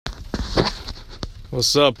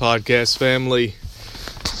What's up, podcast family?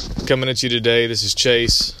 Coming at you today. This is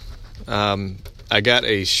Chase. I got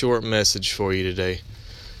a short message for you today.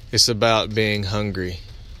 It's about being hungry.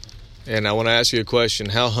 And I want to ask you a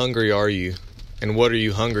question. How hungry are you? And what are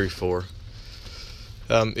you hungry for?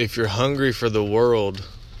 If you're hungry for the world,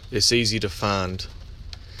 it's easy to find.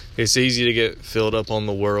 It's easy to get filled up on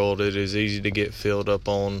the world. It is easy to get filled up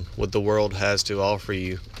on what the world has to offer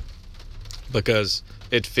you, because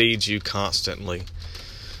it feeds you constantly.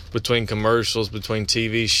 Between commercials, between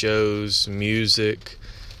TV shows, music,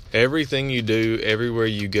 everything you do, everywhere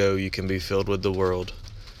you go, you can be filled with the world.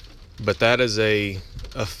 But that is a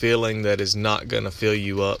feeling that is not going to fill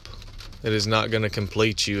you up. It is not going to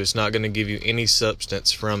complete you. It's not going to give you any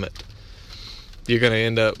substance from it. You're going to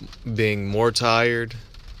end up being more tired.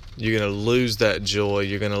 You're going to lose that joy.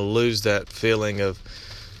 You're going to lose that feeling of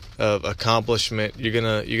accomplishment. You're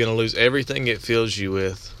going to lose everything it fills you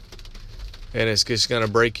with. And it's just going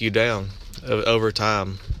to break you down over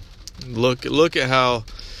time. Look at how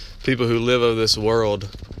people who live of this world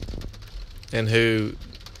and who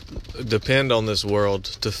depend on this world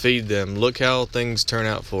to feed them, look how things turn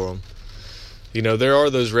out for them. You know, there are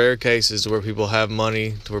those rare cases where people have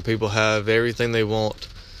money, where people have everything they want,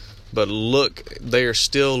 but look, they are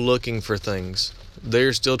still looking for things. They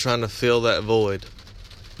are still trying to fill that void,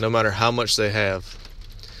 no matter how much they have.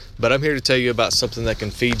 But I'm here to tell you about something that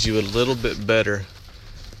can feed you a little bit better,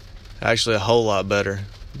 actually a whole lot better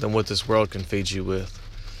than what this world can feed you with.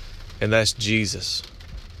 And that's Jesus.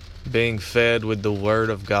 Being fed with the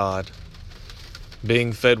Word of God.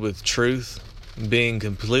 Being fed with truth. Being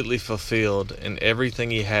completely fulfilled in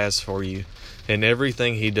everything He has for you and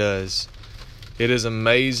everything He does. It is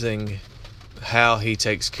amazing how He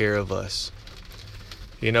takes care of us.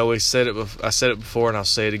 You know, I said it before and I'll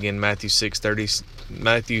say it again, Matthew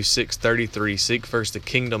 6:33, seek first the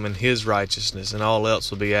kingdom and His righteousness, and all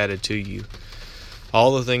else will be added to you.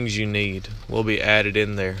 All the things you need will be added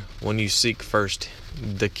in there when you seek first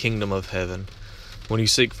the kingdom of heaven, when you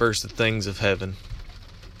seek first the things of heaven.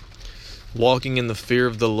 Walking in the fear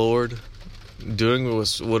of the Lord, doing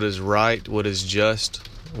what is right, what is just,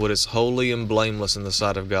 what is holy and blameless in the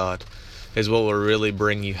sight of God, is what will really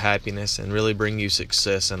bring you happiness and really bring you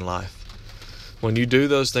success in life. When you do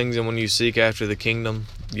those things and when you seek after the kingdom,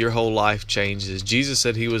 your whole life changes. Jesus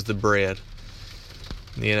said He was the bread.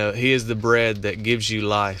 You know, He is the bread that gives you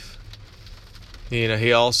life. You know,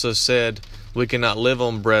 He also said we cannot live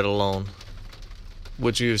on bread alone,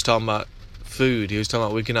 which He was talking about food. He was talking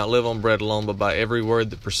about we cannot live on bread alone, but by every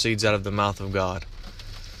word that proceeds out of the mouth of God.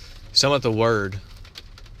 He's talking about the Word.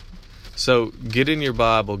 So get in your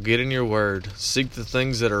Bible, get in your Word, seek the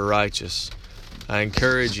things that are righteous. I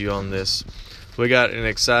encourage you on this. We got an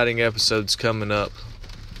exciting episodes coming up,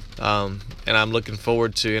 and I'm looking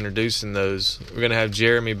forward to introducing those. We're going to have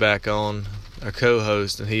Jeremy back on, our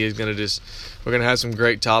co-host, and he is going to we're going to have some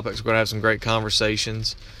great topics. We're going to have some great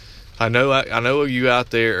conversations. I know you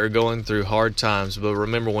out there are going through hard times, but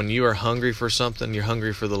remember, when you are hungry for something, you're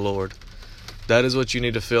hungry for the Lord. That is what you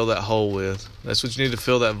need to fill that hole with. That's what you need to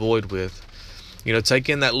fill that void with. You know, take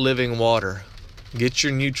in that living water. Get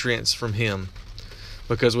your nutrients from Him.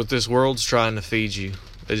 Because what this world's trying to feed you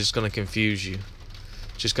is just going to confuse you.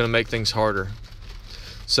 It's just going to make things harder.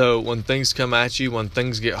 So when things come at you, when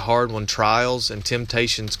things get hard, when trials and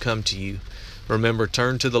temptations come to you, remember,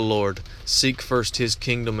 turn to the Lord. Seek first His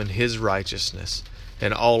kingdom and His righteousness,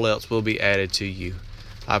 and all else will be added to you.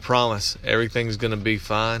 I promise everything's going to be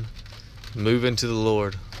fine. Move into the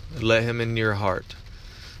Lord. Let Him in your heart.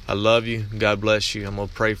 I love you. God bless you. I'm going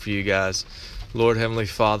to pray for you guys. Lord, Heavenly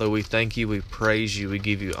Father, we thank You. We praise You. We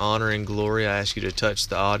give You honor and glory. I ask You to touch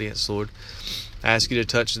the audience, Lord. I ask You to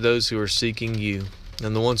touch those who are seeking You.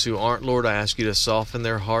 And the ones who aren't, Lord, I ask You to soften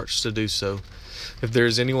their hearts to do so. If there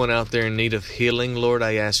is anyone out there in need of healing, Lord,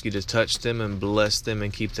 I ask You to touch them and bless them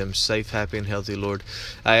and keep them safe, happy, and healthy, Lord.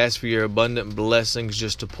 I ask for Your abundant blessings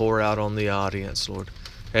just to pour out on the audience, Lord.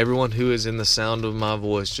 Everyone who is in the sound of my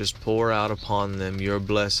voice, just pour out upon them Your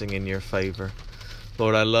blessing and Your favor.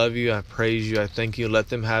 Lord, I love You. I praise You. I thank You. Let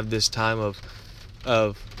them have this time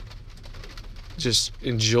of just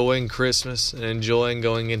enjoying Christmas and enjoying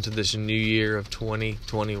going into this new year of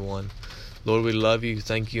 2021. Lord, we love You,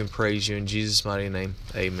 thank You, and praise You in Jesus' mighty name.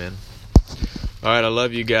 Amen. All right, I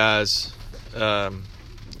love you guys.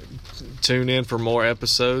 Tune in for more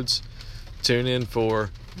episodes. Tune in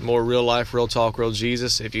for more real life, real talk, real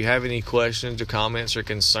Jesus. If you have any questions or comments or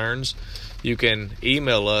concerns, you can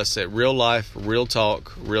email us at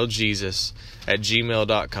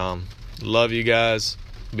realliferealtalkrealjesus@gmail.com. Love you guys.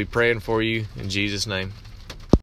 Be praying for you in Jesus' name.